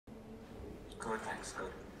Good, thanks.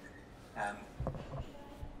 Good. Um,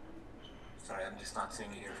 sorry, I'm just not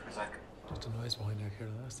seeing you here for a second. Just a noise behind there,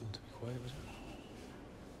 Kieran. I asked them to be quiet.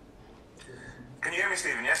 Can you hear me,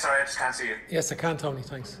 Stephen? Yes, sorry, I just can't see you. Yes, I can, Tony.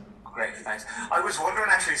 Thanks. Great, thanks. I was wondering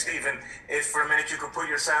actually, Stephen, if for a minute you could put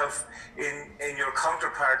yourself in your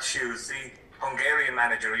counterpart's shoes, the Hungarian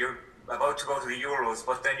manager. You're about to go to the Euros,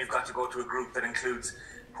 but then you've got to go to a group that includes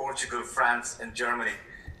Portugal, France and Germany.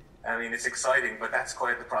 I mean, it's exciting, but that's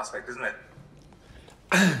quite the prospect, isn't it?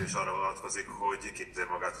 És arra vonatkozik, hogy képzel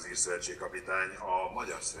magát az ír szövetségkapitány a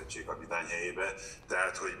magyar szövetségkapitány helyébe,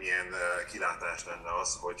 tehát hogy milyen kilátás lenne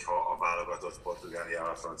az, hogyha a válogatott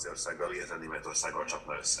Portugáliával, Franciaországgal, illetve Németországgal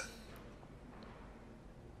csapna össze.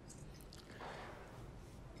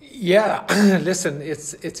 Yeah, listen,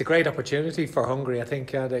 it's a great opportunity for Hungary. I think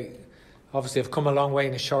they obviously have come a long way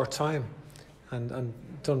in a short time, and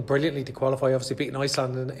done brilliantly to qualify. Obviously, beating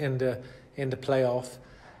Iceland in the playoff,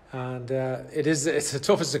 and it's the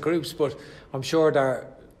toughest of groups. But I'm sure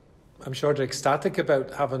they're ecstatic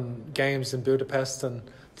about having games in Budapest and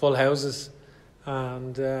full houses,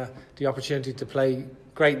 and the opportunity to play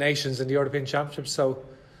great nations in the European Championship. So,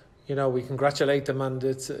 we congratulate them, and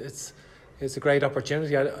it's a great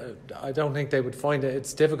opportunity. I don't think they would find it.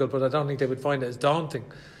 It's difficult, but I don't think they would find it as daunting,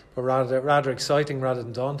 but rather exciting rather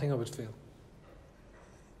than daunting, I would feel.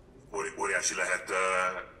 Óriási lehet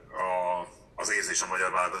az érzés a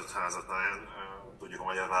magyar válogatott házatán. Tudjuk a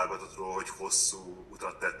magyar válogatottról, hogy hosszú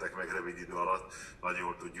utat tettek meg rövid idő alatt. Nagyon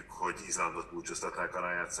jól tudjuk, hogy Izlandot búcsúztatták a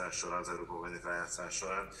rájátszás során, az Európa-bajnok rájátszás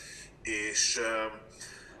során. És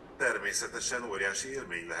természetesen óriási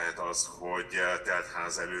élmény lehet az, hogy telt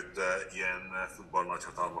ház előtt ilyen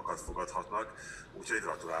futballnagyhatalmakat fogadhatnak. Úgyhogy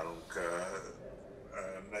gratulálunk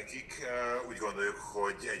nekik. Úgy gondoljuk,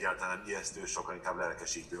 hogy egyáltalán nem ijesztő, sokkal inkább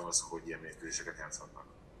lelkesítő az, hogy ilyen mérkőzéseket játszhatnak.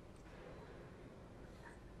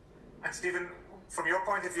 And Stephen, from your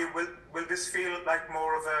point of view, will this feel like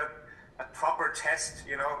more of a proper test,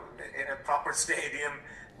 in a proper stadium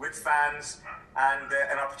with fans and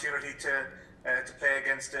an opportunity to play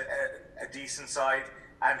against a decent side?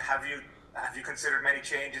 And have you considered many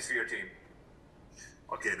changes for your team?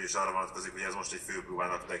 A kérdés arra vonatkozik, hogy ez most egy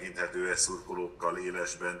főpróbának tekinthető-e szurkolókkal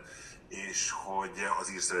élesben, és hogy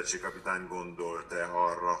az ír szövetségkapitány gondolt-e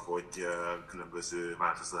arra, hogy különböző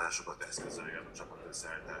változtatásokat eszközöljön a csapat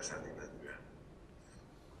összeállítását illetően.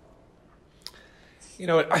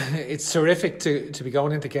 It's terrific to be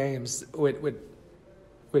going into games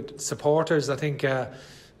with supporters. I think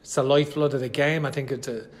it's the lifeblood of the game. I think it's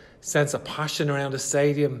a sense of passion around the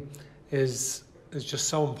stadium is just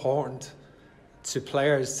so important to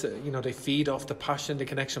players. They feed off the passion, the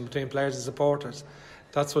connection between players and supporters.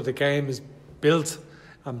 That's what the game is built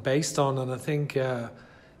and based on, and I think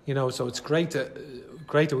so it's great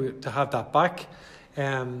to have that back.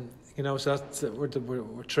 So that's,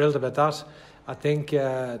 we're thrilled about that. I think,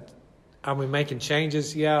 and we're making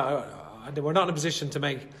changes. Yeah, we're not in a position to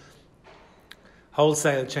make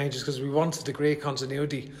wholesale changes because we want a degree of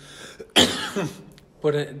continuity,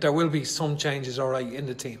 but there will be some changes, all right, in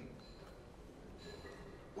the team.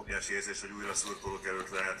 Óriási érzés, hogy újra szurkolók előtt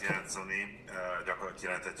lehet játszani. Gyakorlatilag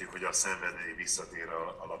kijelenthetjük, hogy a szenvedély visszatér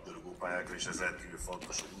a labdarúgó pályákra, és ez rendkívül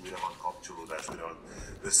fontos, hogy újra van kapcsolódás, újra van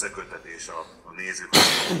összeköttetés a nézők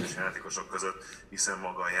és játékosok között, hiszen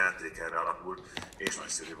maga a játék erre alapul, és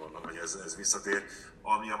nagyszerű mondom, hogy ez visszatér.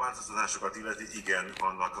 Ami a változtatásokat illeti, igen,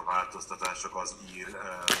 vannak a változtatások az ír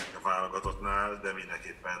válogatottnál, de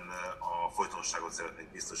mindenképpen a folytonosságot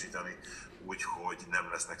szeretnék biztosítani, úgyhogy nem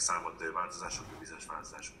lesznek számottevő változások, de bizonyos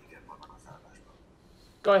változások igen vannak a feladásban.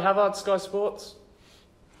 Guy Havard, Sky Sports.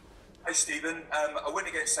 Hey Stephen, a win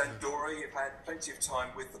against Andorra, you've had plenty of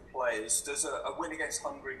time with the players. Does a win against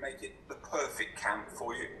Hungary make it the perfect camp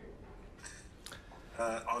for you?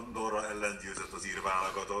 Andorra ellen győzött az ír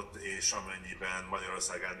válogatott, és amennyiben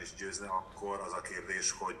Magyarországán is győzne, akkor az a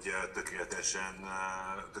kérdés, hogy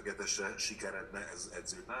tökéletesen sikeredne ez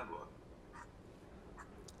edzőtából?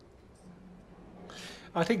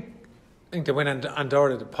 I think the win in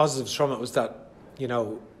Andorra, the positives from it was that,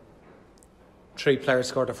 3 players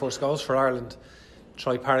scored their first goals for Ireland.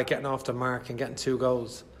 Troy Parrott getting off the mark and getting 2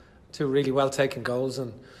 goals. 2 really well taken goals,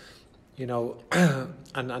 and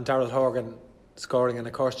and Darrell Horgan scoring, and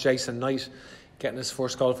of course Jason Knight getting his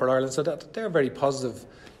first goal for Ireland. So that they're very positive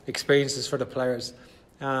experiences for the players,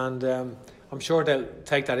 and I'm sure they'll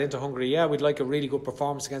take that into Hungary. Yeah, we'd like a really good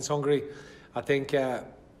performance against Hungary. I think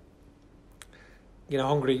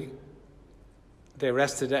Hungary, they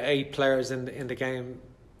rested 8 players in the game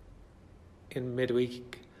in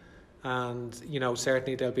midweek, and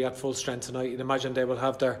certainly they'll be at full strength tonight. You'd imagine they will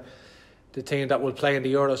have the team that will play in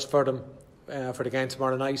the Euros for them for the game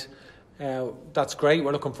tomorrow night. That's great.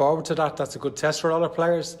 We're looking forward to that. That's a good test for all our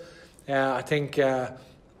players. I think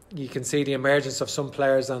you can see the emergence of some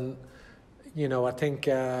players, and I think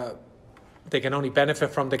they can only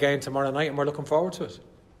benefit from the game tomorrow night, and we're looking forward to it.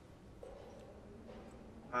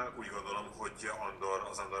 Úgy gondolom, hogy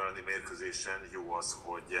az Andor elleni mérkőzésen jó az,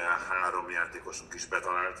 hogy 3 játékosunk is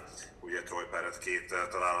betalált. Ugye Troy Parrott 2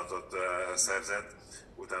 találatot szerzett,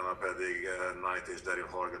 utána pedig Knight és Daryl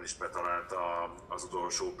Horgan is betalált az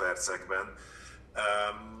utolsó percekben.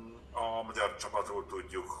 A magyar csapatról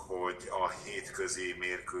tudjuk, hogy a hétközi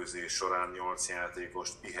mérkőzés során 8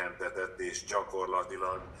 játékost pihentetett, és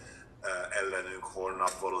gyakorlatilag ellenünk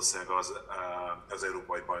holnap valószínűleg az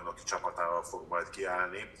európai bajnoki csapatával fog majd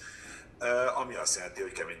kiállni, ami azt jelenti,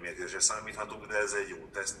 hogy kemény mérkőzésre számíthatunk, de ez egy jó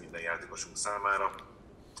teszt minden játékosunk számára.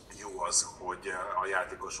 Jó az, hogy a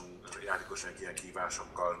játékosunk ilyen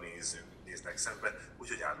kihívásokkal néznek szembe,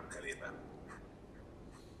 úgyhogy állunk elébe.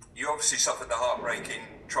 You obviously suffered the heartbreak in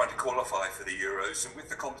trying to qualify for the Euros, and with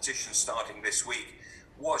the competition starting this week,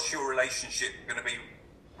 what's your relationship going to be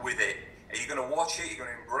with it? Are you going to watch it, are you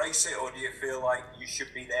going to embrace it, or do you feel like you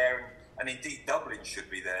should be there, and indeed Dublin should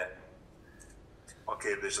be there? A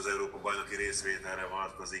kérdés az Európa-bajnoki részvételre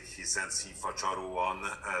vonatkozik, hiszen szívfacsaróan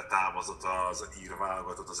távozott az ír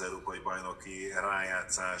válogatott az európai bajnoki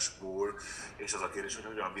rájátszásból, és az a kérdés, hogy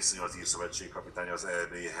hogyan viszonyul az ír szövetségkapitány az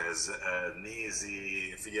EB-hez,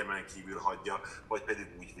 nézi, figyelmen kívül hagyja, vagy pedig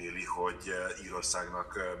úgy véli, hogy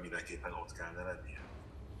Írországnak mindenképpen ott kellene lennie.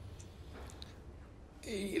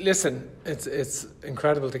 Listen, it's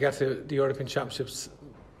incredible to get to the European Championships,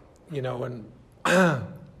 and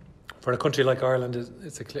for a country like Ireland, it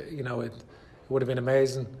would have been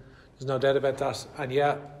amazing. There's no doubt about that. And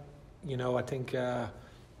I think our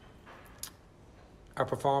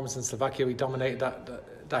performance in Slovakia, we dominated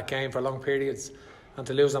that game for long periods, and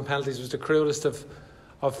to lose on penalties was the cruelest of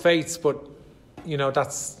fates. But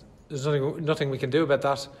there's nothing we can do about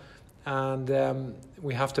that, and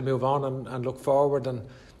we have to move on and look forward. And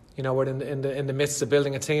we're in the midst of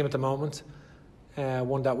building a team at the moment,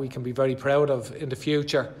 one that we can be very proud of in the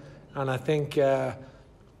future. And I think of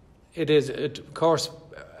course,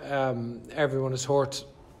 everyone is hurt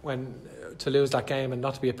to lose that game and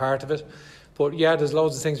not to be a part of it. But there's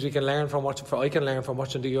loads of things we can learn from I can learn from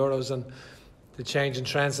watching the Euros and the changing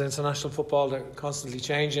trends in international football. They're constantly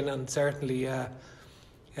changing, and certainly.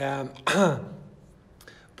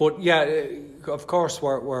 But of course,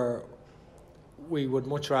 we would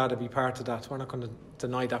much rather be part of that. We're not going to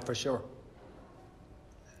deny that for sure.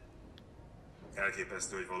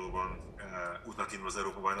 Elképesztő, hogy valóban útnak indul az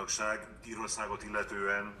Európa-bajnokság. Írországot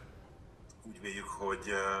illetően úgy véljük,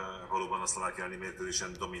 hogy valóban a Szlovákia elleni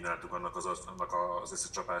mérkőzésen domináltuk annak az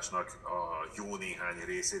összecsapásnak a jó néhány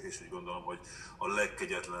részét, és úgy gondolom, hogy a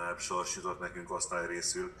legkegyetlenebb sors jutott nekünk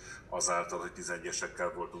osztályrészül azáltal, hogy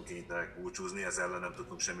 11-esekkel voltunk kénytelenek búcsúzni, ez ellen nem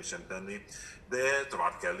tudtunk semmit sem tenni, de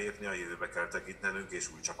tovább kell lépni, a jövőbe kell tekintenünk,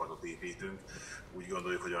 és új csapatot építünk. Úgy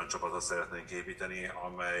gondoljuk, hogy olyan csapatot szeretnénk építeni,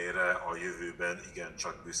 amelyre a jövőben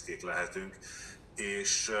igencsak büszkék lehetünk,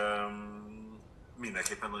 és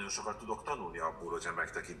mindenképpen nagyon sokat tudok tanulni abból, hogyha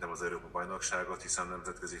megtekintem az Európa-bajnokságot, hiszen a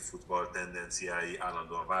nemzetközi futball tendenciái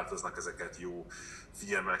állandóan változnak, ezeket jó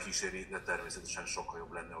figyelemmel kísérni, de természetesen sokkal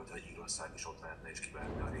jobb lenne, hogyha Írország is ott lehetne és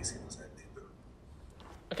kivehetne a részét az EB-ből.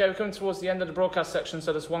 Okay, we're coming towards the end of the broadcast section,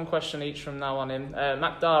 so there's one question each from now on in.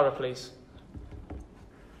 Matt Dara, please.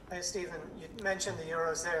 Hey Stephen, you mentioned the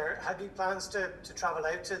Euros there. Have you plans to travel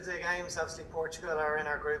out to the games? Obviously Portugal are in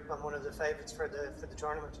our group and one of the favourites for the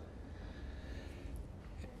tournament.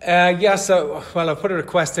 I'll put a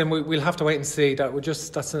request in. We'll have to wait and see.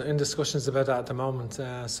 That's in discussions about that at the moment.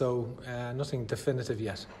 Nothing definitive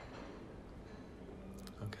yet.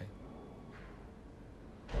 Okay.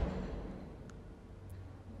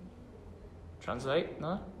 Translate?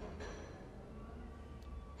 No?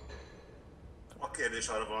 A kérdés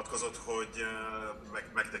arra vonatkozott, hogy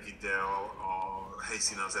megtekinte a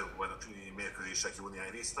helyszínen az Európa-bajnoki mérkőzések jó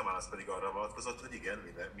néhány részt, a válasz pedig arra vonatkozott, hogy igen,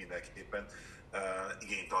 mindenképpen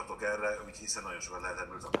igényt tartok erre, úgy hiszen nagyon sokat lehet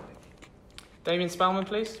ebből tanulni. Damien Spellman,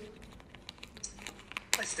 please.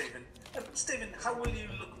 Hi Stephen. Stephen, how will you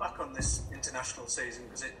look back on this international season?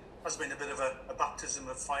 Because it has been a bit of a baptism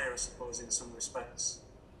of fire, I suppose, in some respects.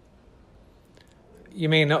 You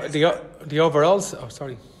mean the overalls? Oh,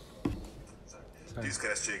 sorry.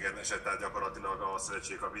 Tűzkeresztségen esett át gyakorlatilag a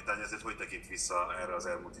szövetségkapitány, ezért hogy tekint vissza erre az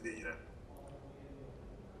elmúlt idényre?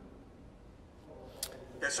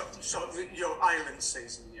 Yeah, so your Ireland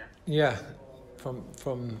season, yeah. Yeah,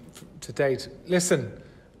 from to date. Listen,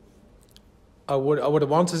 I would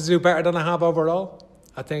have wanted to do better than I have overall.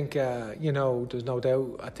 I think there's no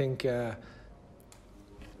doubt. I think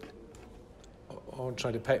won't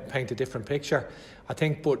try to paint a different picture. I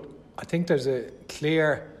think there's a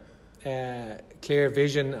clear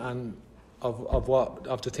vision and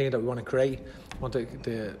of the team that we want to create. We want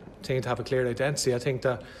the team to have a clear identity. I think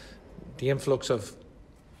that the influx of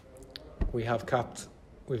we have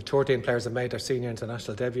 13 players that made their senior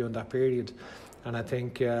international debut in that period, and I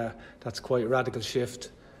think that's quite a radical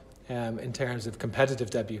shift in terms of competitive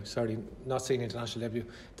debut. Sorry, not senior international debut,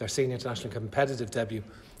 their senior international competitive debut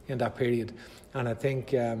in that period. And I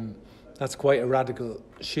think that's quite a radical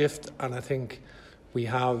shift, and I think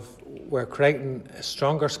we're creating a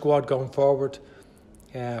stronger squad going forward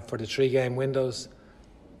for the 3-game windows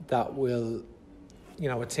that will,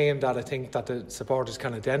 a team that I think that the supporters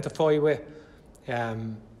can identify with.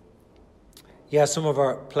 Some of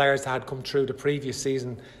our players that had come through the previous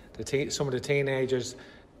season, some of the teenagers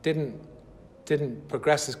didn't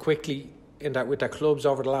progress as quickly with their clubs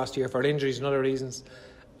over the last year for injuries and other reasons.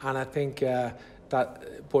 And I think but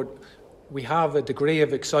we have a degree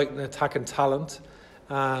of exciting attacking talent,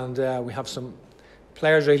 and we have some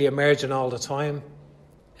players really emerging all the time,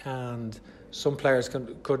 and some players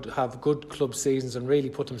could have good club seasons and really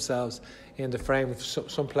put themselves in the frame of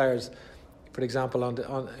some players, for example,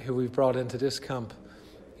 on who we've brought into this camp,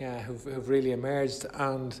 who've really emerged.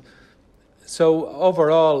 And so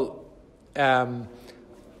overall, we're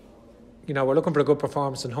looking for a good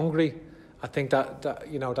performance in Hungary. I think that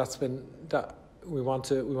we want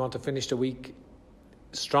to finish the week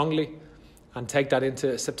strongly and take that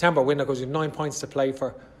into September window, because we have 9 points to play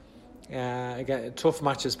for. Again, tough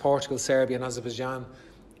matches: Portugal, Serbia, and Azerbaijan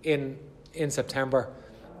in September,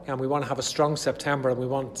 and we want to have a strong September, and we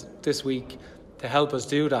want this week to help us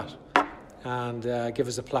do that and give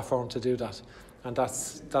us a platform to do that. And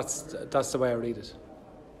that's the way I read it.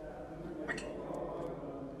 Thank you.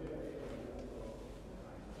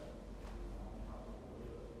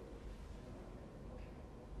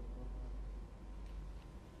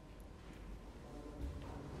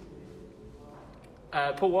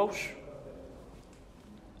 Paul Walsh.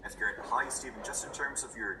 Hi Stephen, just in terms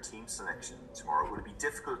of your team selection tomorrow, would it be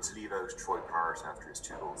difficult to leave out Troy Parrott after his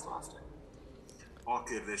 2 goals last night? A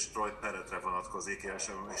kérdés Troy Parrottre vonatkozik,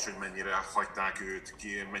 és hogy mennyire hagyták őt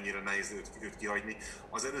ki, mennyire nehéz őt kihagyni.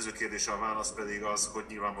 Az előző kérdésre a válasz pedig az, hogy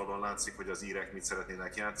nyilvánvalóan látszik, hogy az írek mit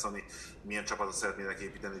szeretnének játszani, milyen csapatot szeretnének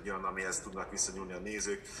építeni, egy olyan, amihez tudnak visszanyúlni a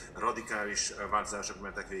nézők. Radikális változások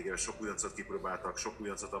mentek végre, sok újoncot kipróbáltak, sok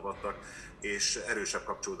újoncot avattak, és erősebb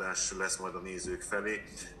kapcsolódás lesz majd a nézők felé.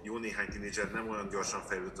 Jó néhány tínédzser nem olyan gyorsan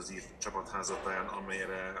fejlődött az ír csapat házatáján,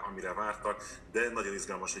 amire vártak, de nagyon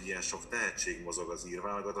izgalmas, hogy ilyen sok tehetség mozog az ír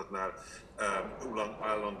válogatottnál.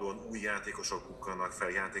 Állandóan új játékosok bukkannak fel,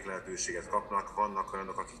 játék lehetőséget kapnak, vannak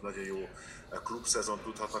olyanok, akik nagyon jó klubszezon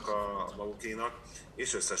tudhatnak a magukénak,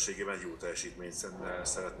 és összességében jó teljesítményt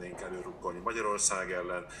szeretnénk előrukkolni Magyarország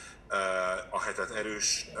ellen. A hetet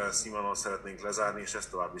erős színvonalon szeretnénk lezárni, és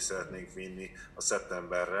ezt tovább is szeretnénk vinni a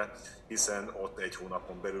szeptemberre, hiszen ott egy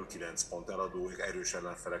hónapon belül 9 pont eladó, erős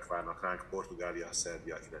ellenfelek várnak ránk: Portugália,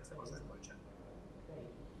 Szerbia, illetve Azerbajdzsán.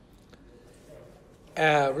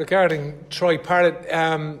 Regarding Troy Parrott,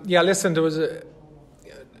 listen, there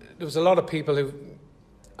was a lot of people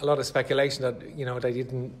a lot of speculation that they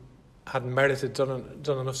hadn't merited done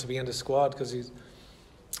enough to be in the squad, because he's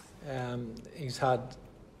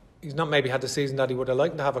not maybe had the season that he would have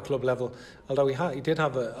liked to have at club level, although he did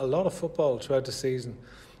have a lot of football throughout the season,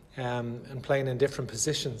 and playing in different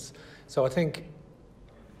positions. So I think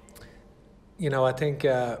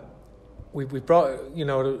we brought,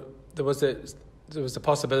 there was the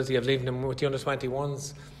possibility of leaving him with the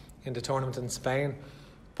under-21s in the tournament in Spain.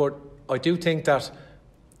 But I do think that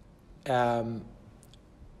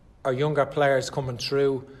our younger players coming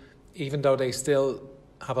through, even though they still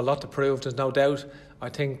have a lot to prove, there's no doubt, I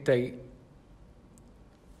think in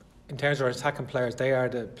terms of our attacking players, they are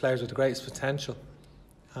the players with the greatest potential,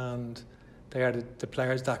 and they are the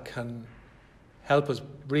players that can help us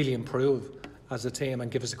really improve as a team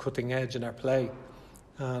and give us a cutting edge in our play.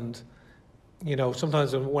 And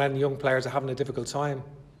sometimes when young players are having a difficult time,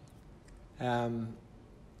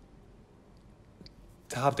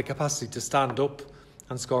 to have the capacity to stand up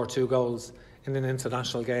and score 2 goals in an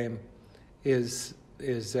international game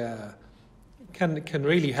can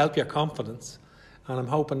really help your confidence. And I'm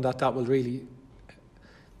hoping that will really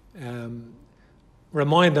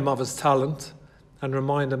remind him of his talent and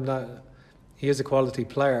remind him that he is a quality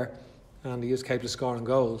player and he is capable of scoring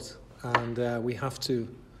goals. And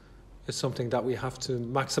it's something that we have to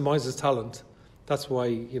maximise his talent. That's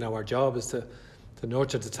why our job is to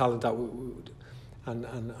nurture the talent that and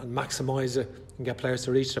maximise it and get players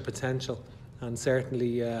to reach their potential. And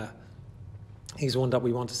certainly he's one that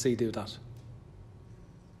we want to see do that.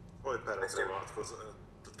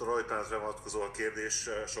 Troy Perezre vonatkozó a kérdés,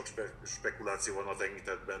 sok spekuláció van a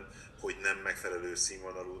tekintetben, hogy nem megfelelő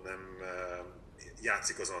színvonalú, nem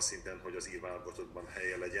játszik azon a szinten, hogy az ír válogatottban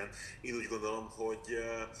helye legyen. Én úgy gondolom, hogy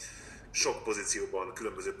sok pozícióban,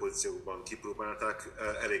 különböző pozíciókban kipróbálták,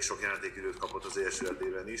 elég sok játékidőt kapott az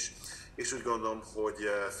elsőletében is, és úgy gondolom, hogy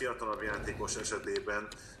fiatalabb játékos esetében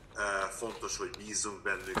fontos, hogy bízzunk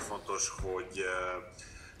bennük, fontos, hogy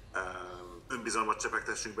önbizalmat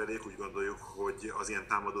csepegtessünk beléjük, úgy gondoljuk, hogy az ilyen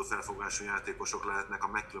támadó felfogású játékosok lehetnek a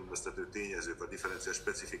megkülönböztető tényezők, a differenciális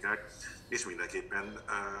specifikák, és mindenképpen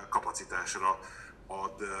kapacitásra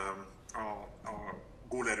ad a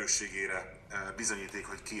gólerősségére bizonyíték,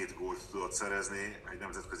 hogy 2 gólt tudott szerezni egy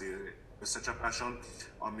nemzetközi összecsapáson,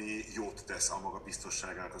 ami jót tesz a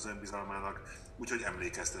magabiztosságának, az önbizalmának, úgyhogy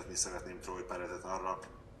emlékeztetni szeretném Troy Perezet arra,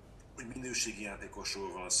 hogy minőségi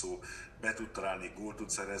játékosról van szó, be tud találni, gólt tud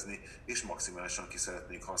szerezni, és maximálisan ki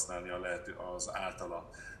szeretnénk használni az általa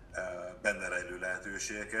benne rejlő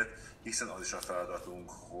lehetőségeket, hiszen az is a feladatunk,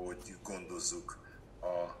 hogy gondozzuk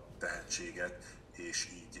a tehetséget, és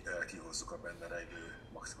így kihozzuk a benne rejlő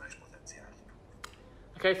maximális potenciált.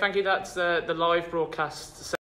 Okay, thank you. That's the live broadcast.